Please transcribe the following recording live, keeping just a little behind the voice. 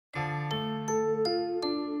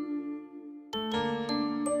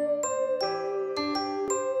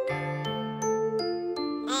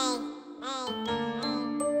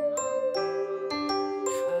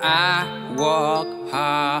I walk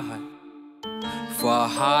hard for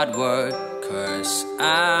hard work, 'cause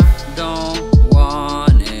I don't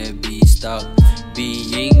wanna be stuck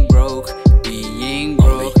being broke.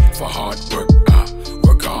 Only for hard work, I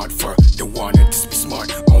work hard for. Don't wanna just be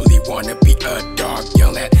smart, only wanna be a dog.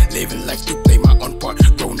 Young lad, living life to play my own part.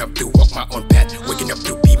 Grown up to walk my own path, waking up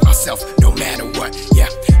to be myself no matter what. Yeah,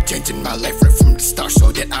 changing my life right from the start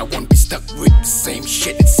so that I won't be stuck with the same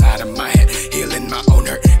shit inside of my head. Healing my own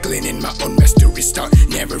hurt, cleaning my own mess to restart.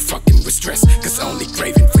 Never fucking with stress, 'cause only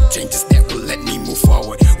craving for changes that will let me move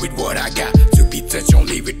forward with what I got. To be touched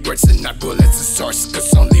only with words and not bullets and swords,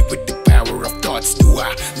 'cause only with the power of thoughts do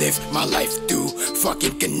I live my life to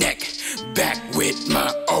fucking connect back with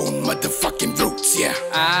my own motherfucking roots. Yeah,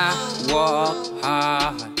 I walk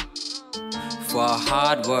hard for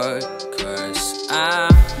hard work, 'cause I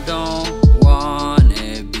don't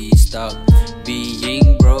wanna be stuck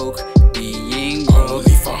being broke.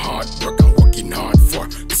 Only for hard work I'm working hard for,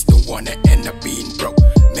 'cause don't wanna end up being broke.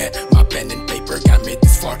 Man, my pen and paper got me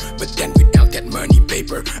this far, but then without that money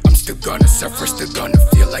paper I'm still gonna suffer, still gonna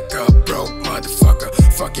feel like a broke motherfucker.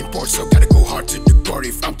 Fucking poor, so gotta go hard to the core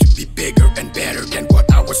if I'm to be bigger and better than what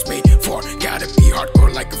I was made for. Gotta be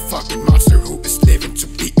hardcore like a fucking monster who is living to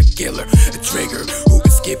be a killer, a trigger who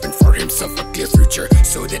is giving for himself a clear future,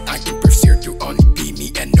 so that I can pursue to only be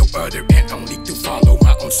me and no other, and only to follow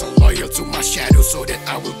my own soul, loyal to my shadow, so that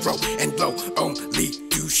I will grow and glow, only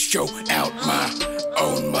to show out my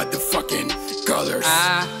own motherfucking colors.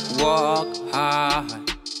 I walk hard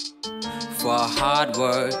for hard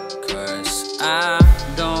work, 'cause I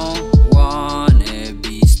don't wanna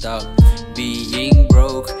be stuck being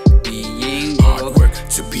broke. Hard work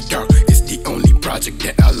to be dark is the only project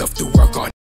that I love to work on.